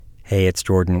Hey, it's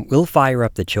Jordan. We'll fire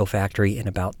up the Chill Factory in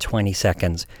about 20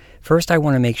 seconds. First, I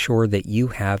want to make sure that you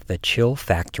have the Chill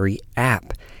Factory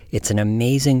app. It's an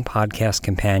amazing podcast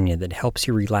companion that helps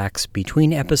you relax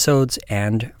between episodes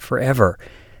and forever.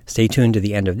 Stay tuned to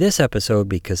the end of this episode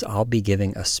because I'll be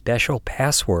giving a special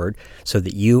password so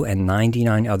that you and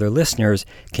 99 other listeners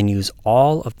can use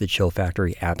all of the Chill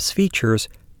Factory app's features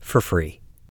for free.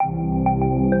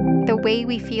 The way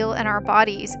we feel in our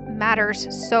bodies matters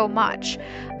so much.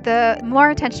 The more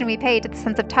attention we pay to the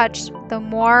sense of touch, the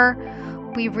more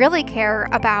we really care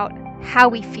about how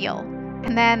we feel.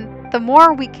 And then the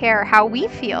more we care how we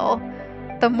feel,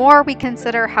 the more we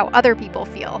consider how other people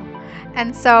feel.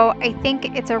 And so I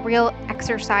think it's a real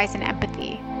exercise in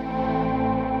empathy.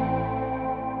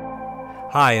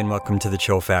 Hi, and welcome to the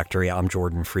Chill Factory. I'm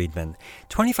Jordan Friedman.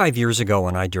 25 years ago,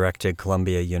 when I directed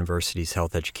Columbia University's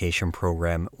health education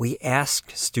program, we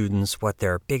asked students what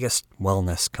their biggest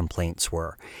wellness complaints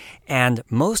were. And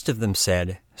most of them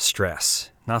said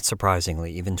stress, not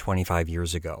surprisingly, even 25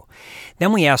 years ago.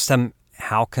 Then we asked them,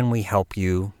 how can we help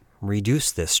you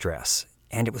reduce this stress?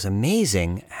 And it was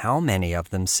amazing how many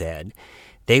of them said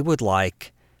they would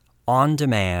like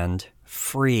on-demand,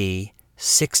 free,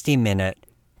 60-minute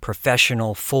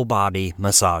professional full-body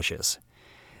massages.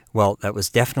 Well, that was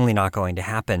definitely not going to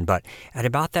happen, but at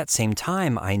about that same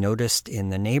time, I noticed in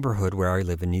the neighborhood where I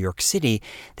live in New York City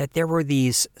that there were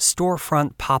these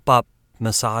storefront pop-up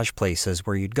massage places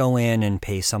where you'd go in and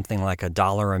pay something like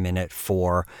 $1 a minute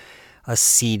for a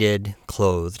seated,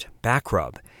 clothed back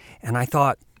rub. And I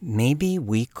thought maybe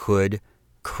we could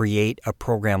create a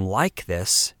program like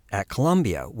this at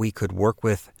Columbia. We could work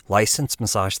with licensed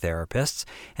massage therapists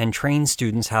and train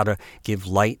students how to give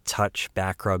light touch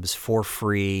back rubs for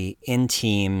free in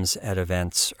teams at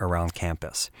events around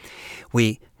campus.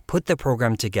 We put the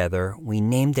program together, we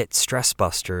named it Stress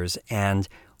Busters, and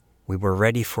we were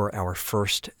ready for our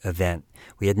first event.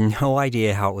 We had no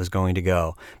idea how it was going to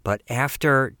go, but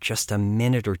after just a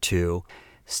minute or two,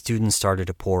 students started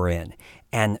to pour in.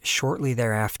 And shortly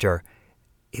thereafter,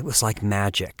 it was like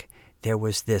magic. There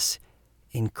was this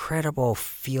incredible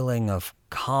feeling of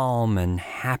calm and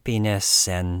happiness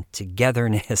and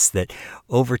togetherness that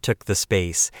overtook the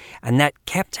space. And that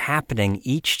kept happening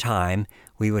each time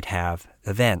we would have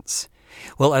events.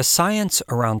 Well, as science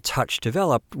around touch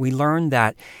developed, we learned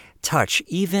that touch,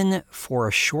 even for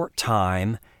a short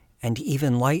time, and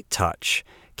even light touch,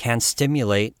 can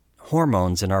stimulate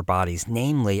hormones in our bodies,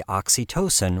 namely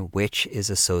oxytocin, which is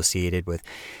associated with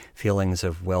feelings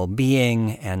of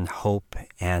well-being and hope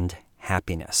and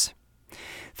happiness.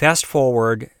 Fast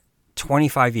forward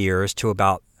 25 years to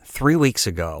about 3 weeks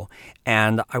ago,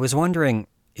 and I was wondering,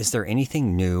 is there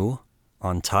anything new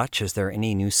on touch? Is there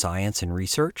any new science and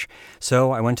research?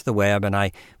 So I went to the web and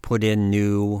I put in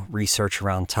new research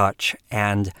around touch,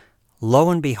 and lo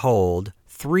and behold,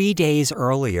 3 days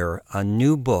earlier, a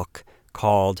new book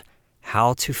called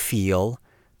How to Feel: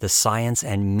 The Science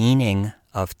and Meaning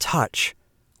of Touch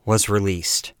was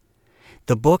released.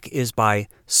 The book is by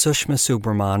Sushma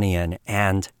Subramanian,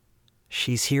 and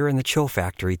she's here in the Chill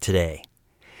Factory today.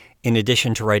 In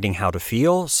addition to writing How to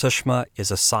Feel, Sushma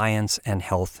is a science and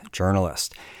health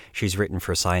journalist. She's written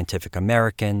for Scientific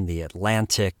American, The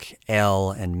Atlantic,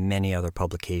 Elle, and many other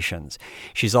publications.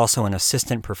 She's also an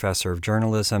assistant professor of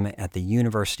journalism at the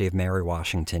University of Mary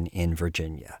Washington in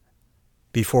Virginia.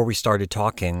 Before we started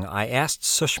talking, I asked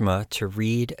Sushma to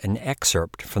read an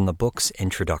excerpt from the book's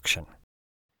introduction.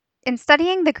 In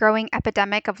studying the growing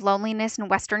epidemic of loneliness in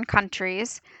Western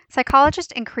countries,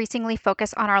 psychologists increasingly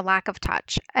focus on our lack of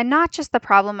touch, and not just the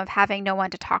problem of having no one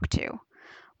to talk to.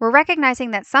 We're recognizing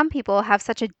that some people have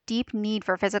such a deep need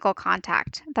for physical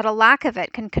contact that a lack of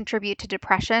it can contribute to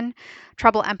depression,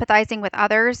 trouble empathizing with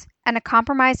others, and a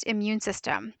compromised immune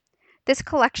system. This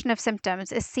collection of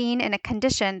symptoms is seen in a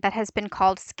condition that has been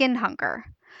called skin hunger.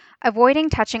 Avoiding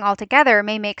touching altogether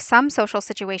may make some social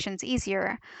situations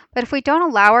easier, but if we don't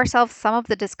allow ourselves some of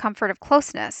the discomfort of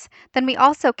closeness, then we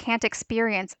also can't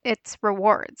experience its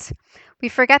rewards. We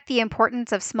forget the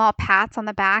importance of small pats on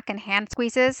the back and hand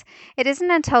squeezes. It isn't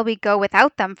until we go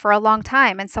without them for a long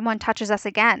time and someone touches us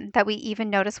again that we even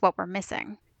notice what we're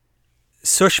missing.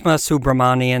 Sushma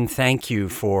Subramanian, thank you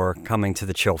for coming to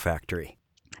the Chill Factory.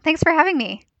 Thanks for having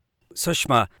me.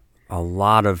 Sushma, a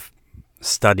lot of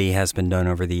study has been done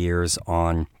over the years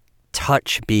on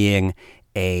touch being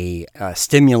a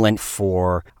stimulant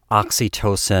for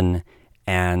oxytocin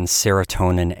and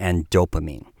serotonin and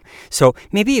dopamine. So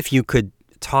maybe if you could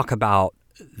talk about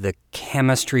the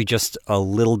chemistry just a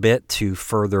little bit to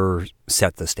further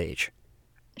set the stage.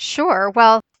 Sure.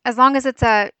 Well, as long as it's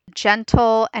a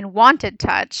gentle and wanted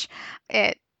touch,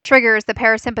 it triggers the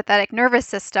parasympathetic nervous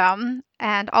system,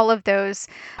 and all of those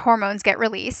hormones get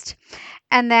released.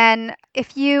 And then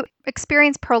if you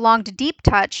experience prolonged deep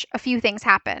touch, a few things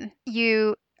happen.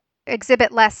 You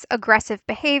exhibit less aggressive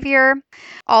behavior.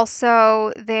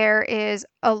 Also, there is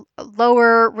a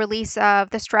lower release of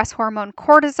the stress hormone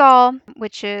cortisol,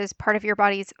 which is part of your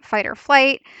body's fight or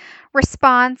flight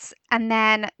response. And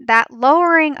then that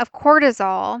lowering of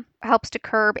cortisol helps to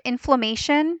curb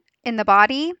inflammation in the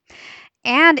body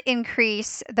and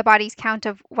increase the body's count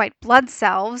of white blood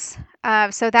cells.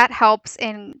 So that helps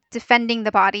in defending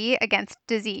the body against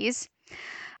disease.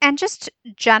 And just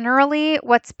generally,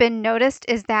 what's been noticed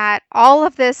is that all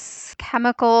of this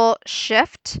chemical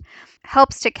shift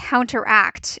helps to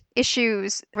counteract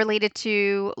issues related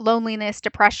to loneliness,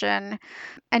 depression,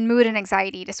 and mood and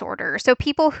anxiety disorder. So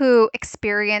people who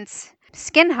experience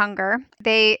skin hunger,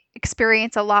 they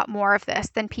experience a lot more of this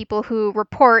than people who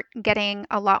report getting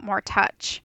a lot more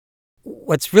touch.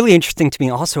 What's really interesting to me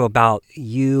also about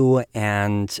you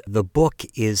and the book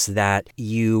is that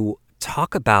you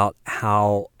talk about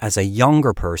how, as a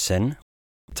younger person,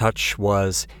 touch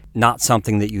was not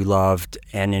something that you loved,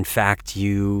 and in fact,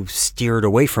 you steered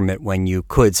away from it when you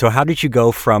could. So how did you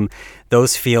go from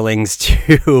those feelings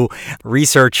to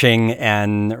researching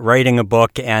and writing a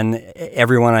book? And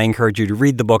everyone, I encourage you to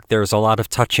read the book. There's a lot of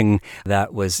touching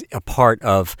that was a part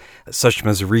of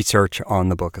Sushma's research on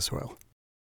the book as well.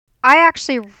 I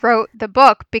actually wrote the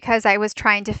book because I was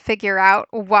trying to figure out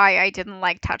why I didn't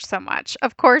like touch so much.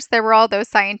 Of course, there were all those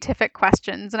scientific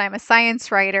questions, and I'm a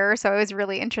science writer, so I was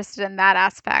really interested in that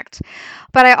aspect.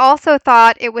 But I also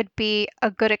thought it would be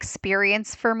a good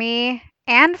experience for me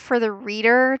and for the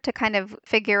reader to kind of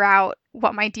figure out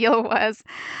what my deal was.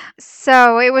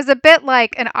 So it was a bit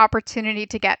like an opportunity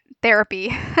to get therapy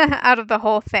out of the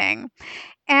whole thing.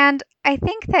 And I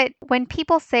think that when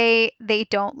people say they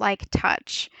don't like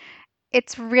touch,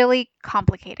 it's really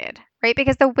complicated, right?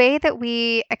 Because the way that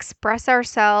we express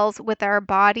ourselves with our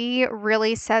body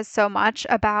really says so much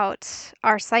about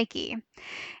our psyche.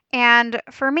 And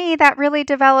for me, that really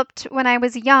developed when I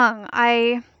was young.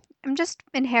 I am just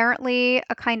inherently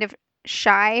a kind of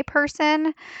shy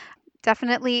person,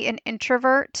 definitely an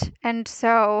introvert. And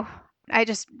so I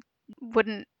just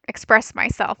wouldn't express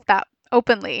myself that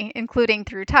openly, including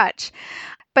through touch.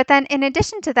 But then in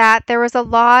addition to that, there was a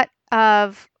lot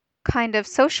of kind of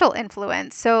social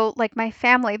influence. So, like my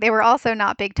family, they were also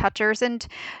not big touchers and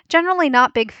generally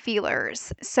not big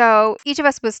feelers. So, each of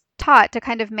us was taught to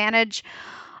kind of manage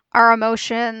our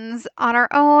emotions on our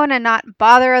own and not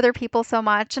bother other people so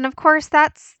much. And of course,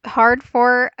 that's hard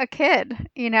for a kid.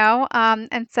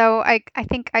 And so I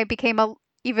think I became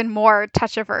even more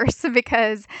touch averse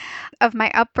because of my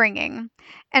upbringing.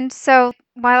 And so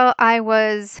while I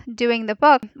was doing the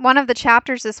book, one of the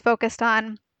chapters is focused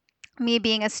on me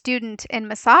being a student in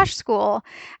massage school.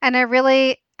 And I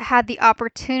really had the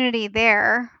opportunity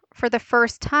there for the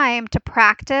first time to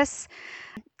practice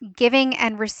giving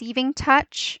and receiving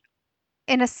touch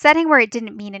in a setting where it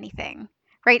didn't mean anything,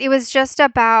 right? It was just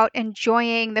about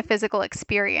enjoying the physical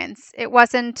experience. It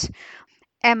wasn't,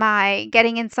 am I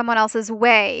getting in someone else's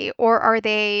way, or are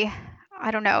they, I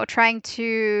don't know, trying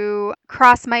to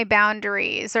cross my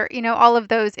boundaries, or, all of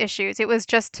those issues. It was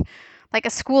just like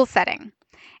a school setting.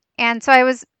 And so I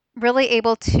was really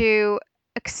able to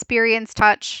experience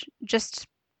touch, just,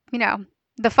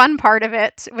 the fun part of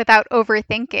it without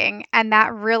overthinking. And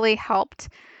that really helped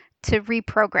to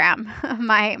reprogram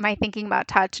my thinking about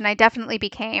touch. And I definitely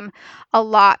became a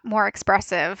lot more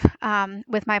expressive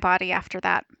with my body after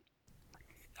that.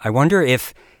 I wonder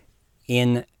if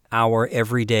in our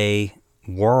everyday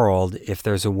world, if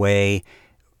there's a way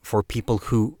for people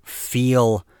who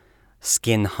feel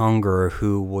skin hunger,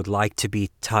 who would like to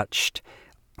be touched,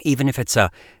 even if it's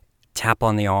a tap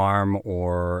on the arm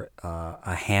or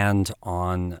a hand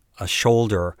on a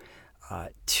shoulder,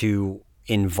 to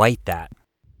invite that.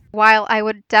 While I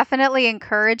would definitely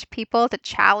encourage people to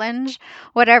challenge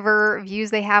whatever views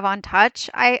they have on touch,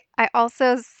 I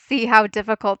also see how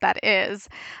difficult that is.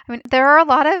 I mean, there are a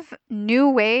lot of new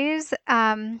ways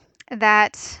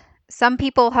that some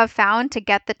people have found to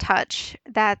get the touch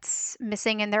that's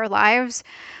missing in their lives.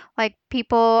 Like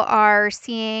people are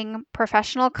seeing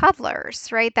professional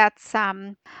cuddlers, right? That's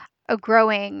a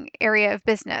growing area of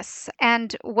business.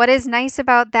 And what is nice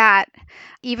about that,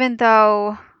 even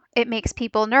though it makes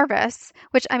people nervous,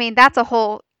 which I mean, that's a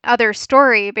whole other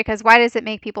story because why does it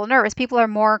make people nervous? People are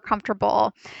more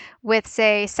comfortable with,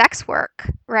 say, sex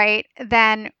work, right,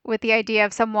 than with the idea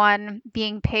of someone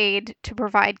being paid to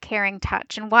provide caring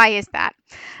touch. And why is that?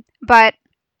 But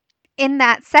in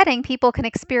that setting, people can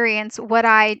experience what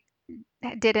I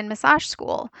did in massage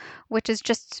school, which is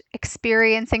just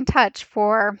experiencing touch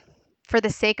for the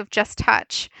sake of just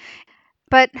touch.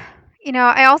 But,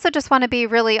 I also just want to be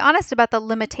really honest about the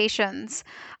limitations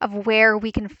of where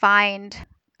we can find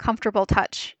comfortable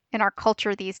touch in our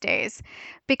culture these days,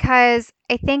 because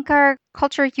I think our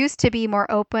culture used to be more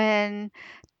open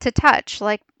to touch.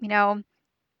 Like,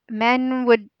 men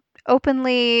would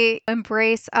openly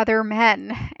embrace other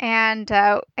men. And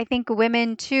I think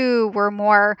women too were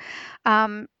more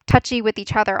touchy with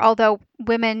each other, although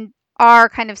women are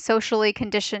kind of socially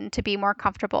conditioned to be more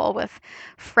comfortable with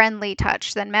friendly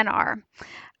touch than men are.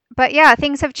 But yeah,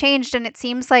 things have changed, and it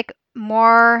seems like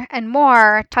more and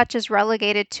more touch is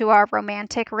relegated to our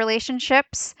romantic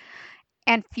relationships,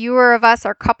 and fewer of us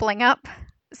are coupling up.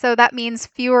 So that means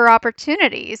fewer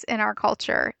opportunities in our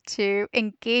culture to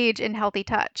engage in healthy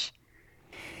touch.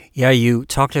 Yeah, you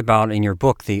talked about in your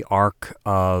book the arc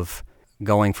of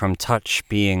going from touch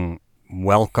being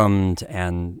welcomed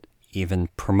and even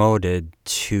promoted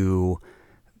to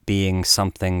being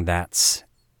something that's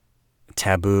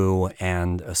taboo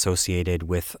and associated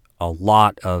with a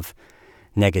lot of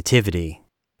negativity.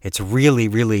 It's really,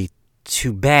 really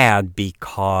too bad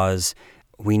because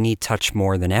we need touch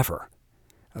more than ever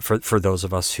for those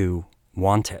of us who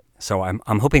want it. So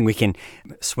I'm hoping we can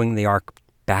swing the arc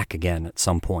back again at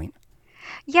some point.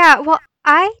 Yeah, well,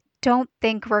 I don't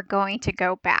think we're going to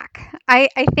go back.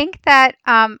 I think that,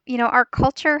 our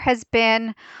culture has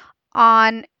been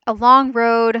on a long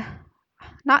road,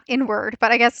 not inward,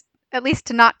 but I guess at least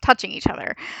to not touching each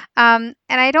other. And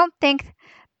I don't think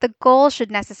the goal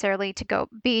should necessarily to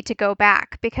go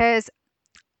back, because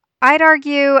I'd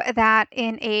argue that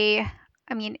in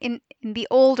the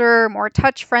older, more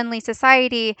touch-friendly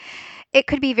society, it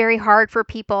could be very hard for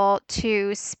people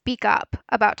to speak up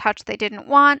about touch they didn't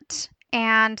want.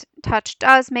 And touch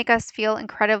does make us feel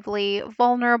incredibly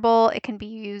vulnerable. It can be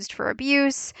used for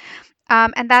abuse.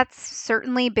 And that's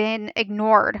certainly been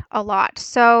ignored a lot.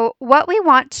 So, what we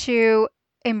want to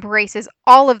embrace is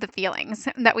all of the feelings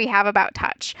that we have about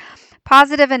touch,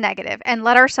 positive and negative, and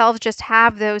let ourselves just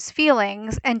have those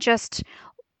feelings and just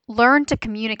learn to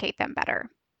communicate them better.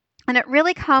 And it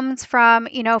really comes from,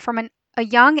 a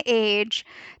young age,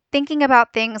 thinking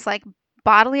about things like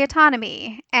bodily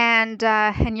autonomy and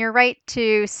your right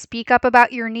to speak up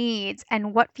about your needs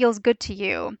and what feels good to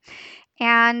you.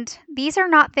 And these are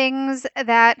not things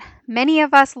that many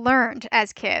of us learned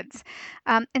as kids.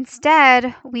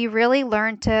 Instead, we really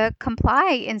learned to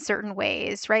comply in certain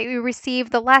ways, right? We receive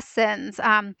the lessons.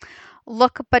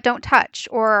 Look but don't touch,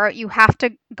 or you have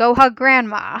to go hug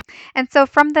grandma. And so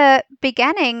from the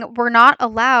beginning, we're not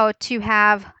allowed to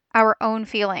have our own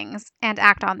feelings and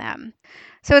act on them.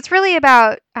 So it's really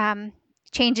about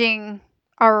changing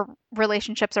our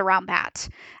relationships around that.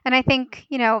 And I think,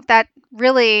 that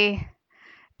really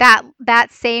that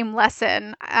same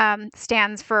lesson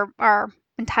stands for our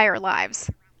entire lives.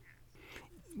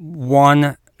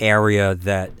 One area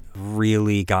that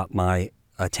really got my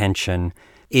attention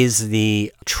is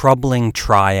the troubling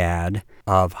triad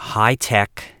of high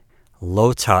tech,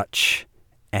 low touch,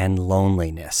 and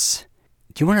loneliness.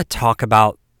 Do you want to talk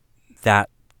about that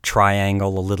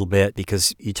triangle a little bit?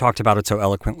 Because you talked about it so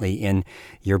eloquently in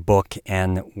your book,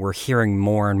 and we're hearing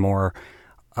more and more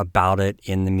about it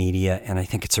in the media, and I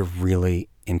think it's a really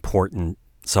important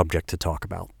subject to talk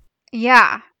about.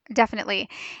 Yeah, definitely.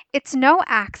 It's no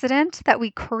accident that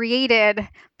we created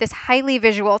this highly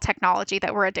visual technology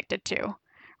that we're addicted to.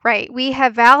 Right. We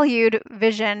have valued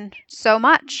vision so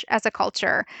much as a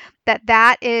culture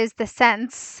that is the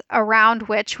sense around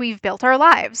which we've built our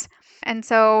lives. And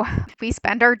so we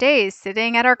spend our days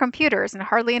sitting at our computers and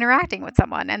hardly interacting with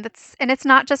someone. And it's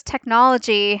not just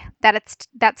technology that's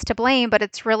to blame, but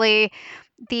it's really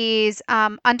these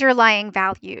underlying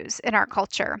values in our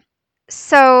culture.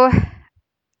 So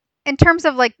in terms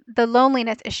of like the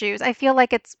loneliness issues, I feel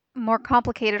like it's more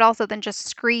complicated also than just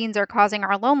screens are causing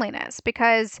our loneliness,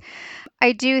 because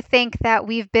I do think that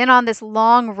we've been on this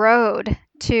long road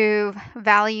to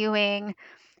valuing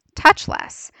touch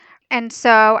less. And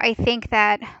so I think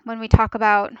that when we talk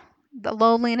about the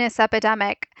loneliness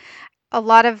epidemic, a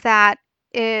lot of that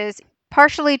is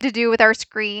partially to do with our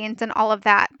screens and all of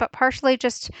that, but partially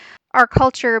just our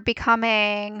culture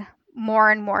becoming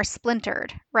more and more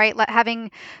splintered, right?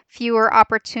 Having fewer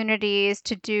opportunities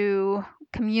to do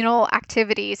communal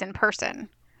activities in person.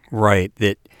 Right,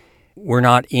 that we're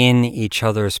not in each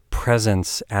other's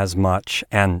presence as much.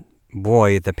 And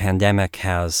boy, the pandemic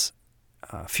has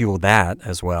fueled that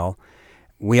as well.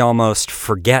 We almost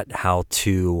forget how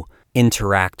to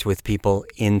interact with people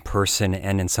in person,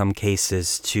 and in some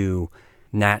cases to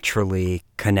naturally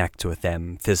connect with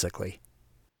them physically.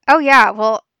 Oh, yeah.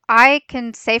 Well, I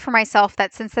can say for myself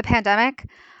that since the pandemic,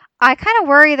 I kind of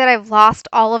worry that I've lost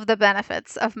all of the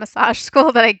benefits of massage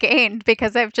school that I gained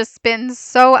because I've just been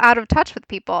so out of touch with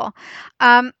people.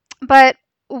 But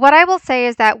what I will say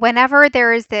is that whenever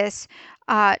there is this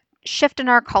uh, shift in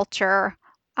our culture,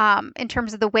 in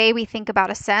terms of the way we think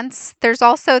about a sense, there's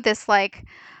also this like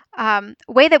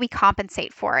way that we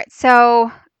compensate for it.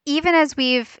 So even as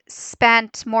we've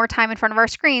spent more time in front of our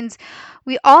screens,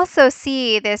 we also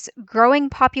see this growing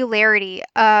popularity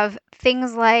of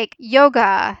things like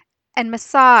yoga and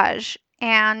massage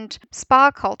and spa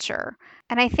culture.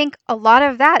 And I think a lot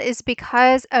of that is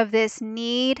because of this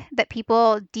need that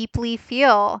people deeply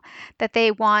feel that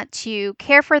they want to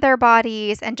care for their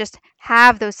bodies and just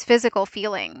have those physical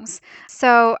feelings.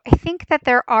 So I think that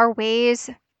there are ways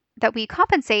that we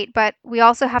compensate, but we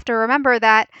also have to remember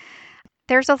that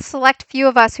there's a select few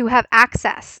of us who have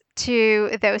access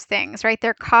to those things, right?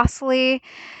 They're costly.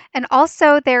 And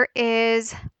also, there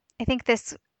is, I think,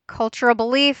 this cultural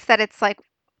belief that it's like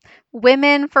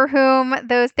women for whom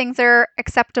those things are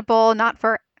acceptable, not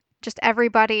for just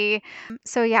everybody.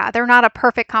 So, yeah, they're not a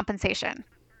perfect compensation.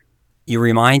 You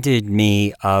reminded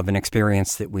me of an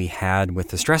experience that we had with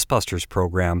the Stress Busters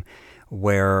program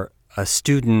where a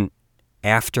student,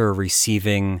 after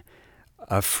receiving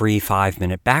a free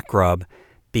 5-minute back rub,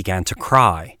 began to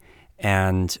cry.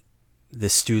 And the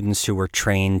students who were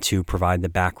trained to provide the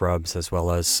back rubs, as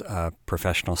well as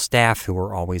professional staff who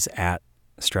were always at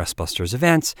Stress Busters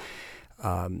events,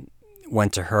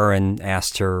 went to her and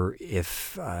asked her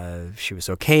if she was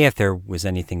okay, if there was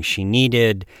anything she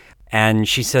needed. And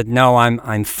she said, "No,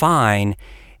 I'm fine.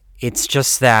 It's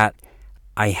just that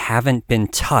I haven't been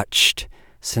touched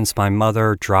since my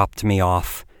mother dropped me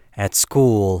off at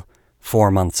school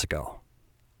 4 months ago."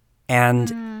 And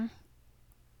Mm.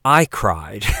 I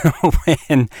cried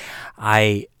when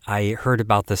I heard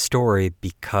about the story,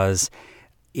 because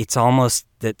it's almost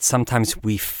that sometimes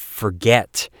we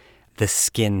forget the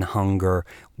skin hunger.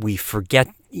 We forget,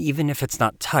 even if it's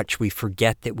not touch, we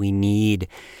forget that we need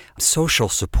social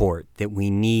support, that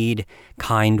we need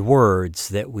kind words,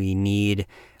 that we need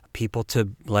people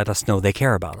to let us know they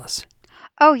care about us.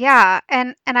 Oh yeah,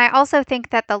 and I also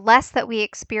think that the less that we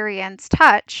experience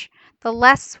touch, the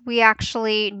less we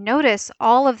actually notice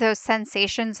all of those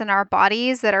sensations in our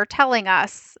bodies that are telling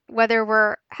us whether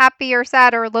we're happy or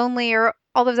sad or lonely or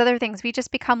all those other things. We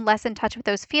just become less in touch with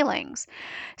those feelings.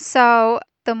 So,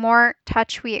 the more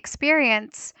touch we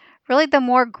experience, really the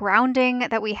more grounding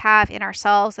that we have in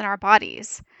ourselves and our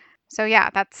bodies. So yeah,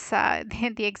 that's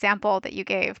the example that you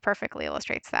gave perfectly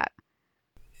illustrates that.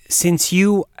 Since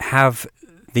you have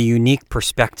the unique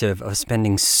perspective of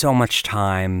spending so much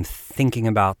time thinking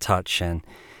about touch and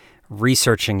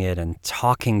researching it and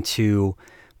talking to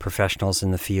professionals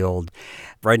in the field,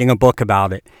 writing a book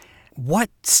about it, what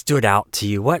stood out to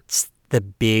you? What's the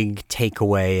big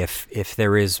takeaway, if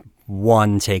there is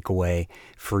one takeaway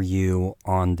for you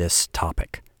on this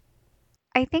topic?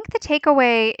 I think the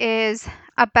takeaway is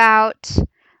about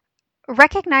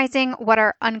recognizing what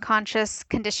our unconscious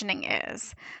conditioning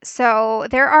is. So,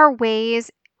 there are ways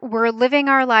we're living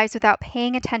our lives without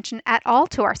paying attention at all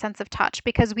to our sense of touch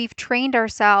because we've trained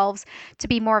ourselves to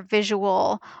be more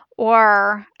visual,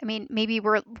 or I mean maybe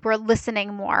we're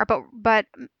listening more, but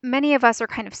many of us are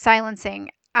kind of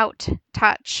silencing out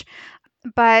touch.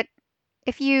 But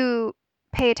if you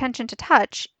pay attention to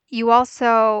touch, you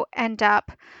also end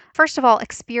up, first of all,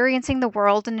 experiencing the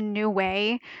world in a new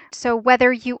way. So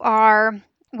whether you are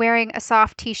wearing a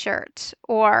soft t-shirt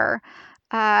or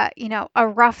a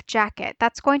rough jacket,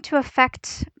 that's going to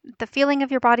affect the feeling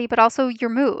of your body, but also your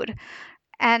mood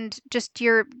and just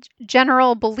your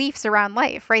general beliefs around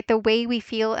life, right? The way we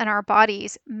feel in our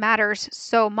bodies matters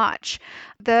so much.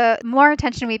 The more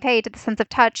attention we pay to the sense of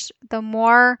touch, the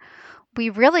more we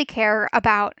really care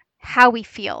about how we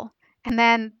feel. And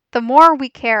then the more we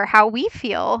care how we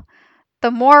feel,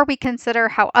 the more we consider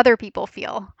how other people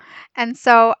feel. And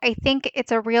so I think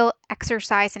it's a real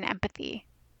exercise in empathy.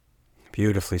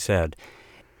 Beautifully said.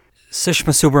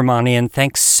 Sushma Subramanian,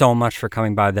 thanks so much for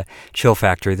coming by the Chill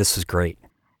Factory. This was great.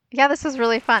 Yeah, this was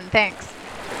really fun. Thanks.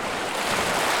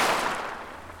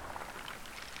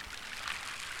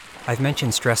 I've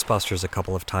mentioned Stress Busters a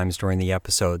couple of times during the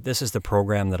episode. This is the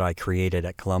program that I created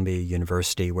at Columbia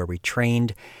University where we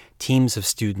trained teams of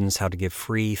students how to give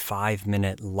free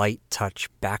 5-minute light touch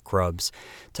back rubs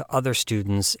to other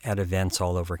students at events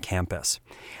all over campus.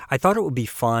 I thought it would be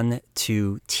fun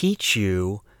to teach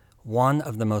you one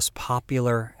of the most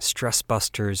popular Stress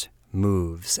Busters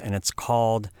moves, and it's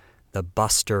called the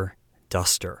Buster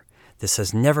Duster. This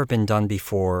has never been done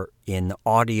before in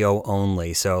audio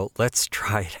only, so let's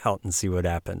try it out and see what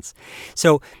happens.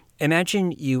 So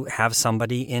imagine you have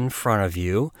somebody in front of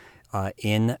you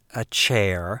in a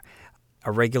chair.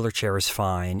 A regular chair is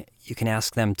fine. You can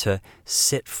ask them to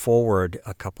sit forward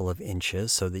a couple of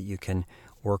inches so that you can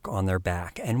work on their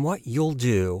back. And what you'll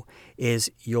do is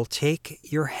you'll take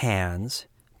your hands,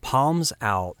 palms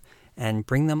out, and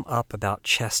bring them up about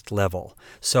chest level.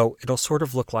 So it'll sort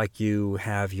of look like you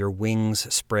have your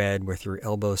wings spread with your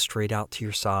elbows straight out to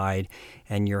your side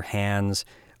and your hands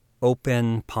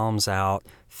open, palms out,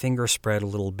 fingers spread a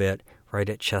little bit right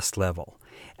at chest level.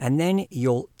 And then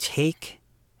you'll take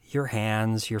your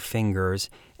hands, your fingers,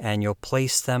 and you'll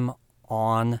place them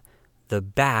on the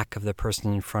back of the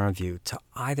person in front of you to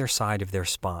either side of their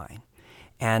spine.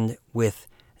 And with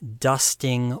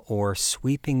dusting or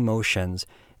sweeping motions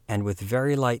and with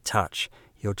very light touch,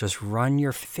 you'll just run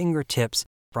your fingertips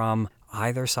from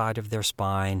either side of their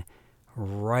spine,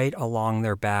 right along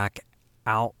their back,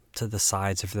 out to the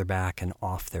sides of their back and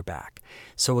off their back.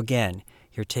 So again,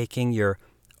 you're taking your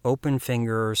open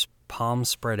fingers, palms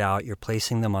spread out, you're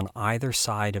placing them on either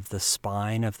side of the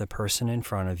spine of the person in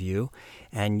front of you,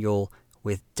 and you'll,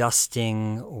 with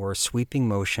dusting or sweeping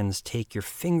motions, take your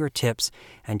fingertips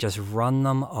and just run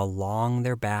them along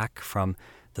their back from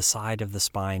the side of the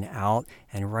spine out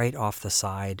and right off the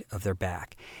side of their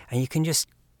back. And you can just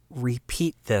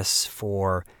repeat this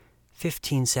for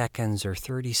 15 seconds or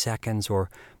 30 seconds or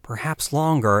perhaps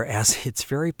longer, as it's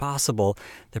very possible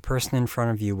the person in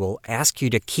front of you will ask you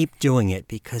to keep doing it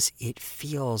because it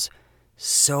feels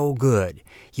so good.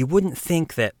 You wouldn't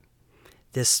think that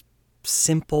this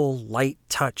simple, light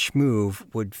touch move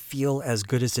would feel as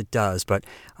good as it does, but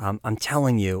I'm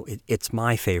telling you, it's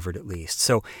my favorite at least.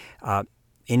 So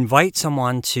invite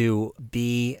someone to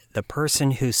be the person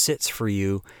who sits for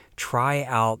you. Try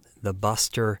out the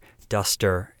Buster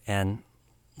Duster and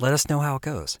let us know how it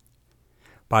goes.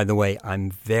 By the way, I'm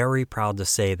very proud to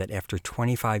say that after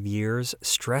 25 years,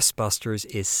 Stress Busters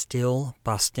is still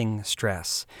busting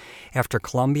stress. After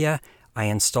Columbia, I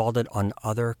installed it on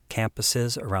other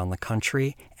campuses around the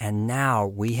country, and now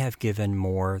we have given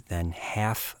more than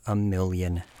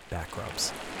 500,000 back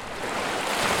rubs.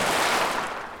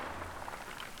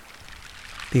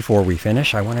 Before we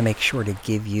finish, I want to make sure to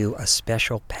give you a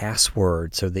special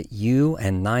password so that you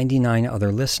and 99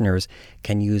 other listeners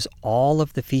can use all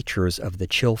of the features of the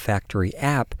Chill Factory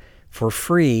app for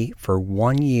free for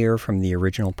 1 year from the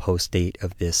original post date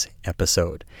of this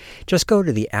episode. Just go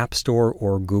to the App Store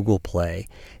or Google Play,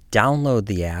 download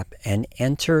the app, and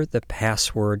enter the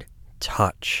password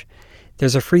TOUCH.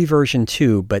 There's a free version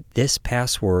too, but this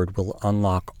password will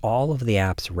unlock all of the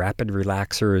app's rapid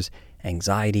relaxers,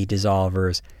 anxiety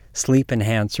dissolvers, sleep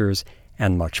enhancers,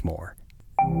 and much more.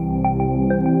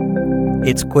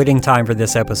 It's quitting time for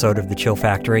this episode of The Chill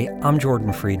Factory. I'm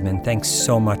Jordan Friedman. Thanks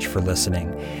so much for listening.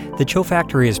 The Chill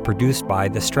Factory is produced by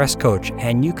The Stress Coach,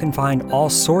 and you can find all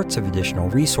sorts of additional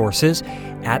resources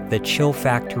at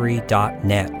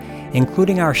thechillfactory.net,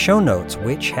 including our show notes,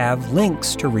 which have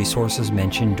links to resources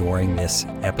mentioned during this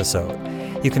episode.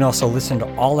 You can also listen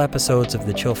to all episodes of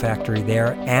The Chill Factory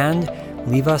there and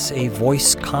leave us a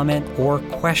voice comment or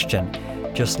question.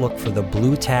 Just look for the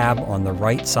blue tab on the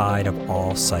right side of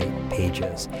all site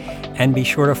pages. And be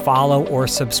sure to follow or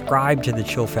subscribe to The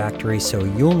Chill Factory so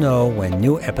you'll know when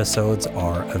new episodes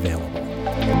are available.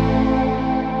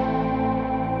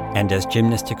 And as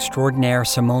gymnast extraordinaire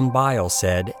Simone Biles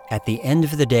said, at the end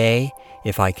of the day,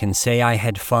 if I can say I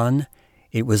had fun,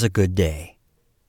 it was a good day.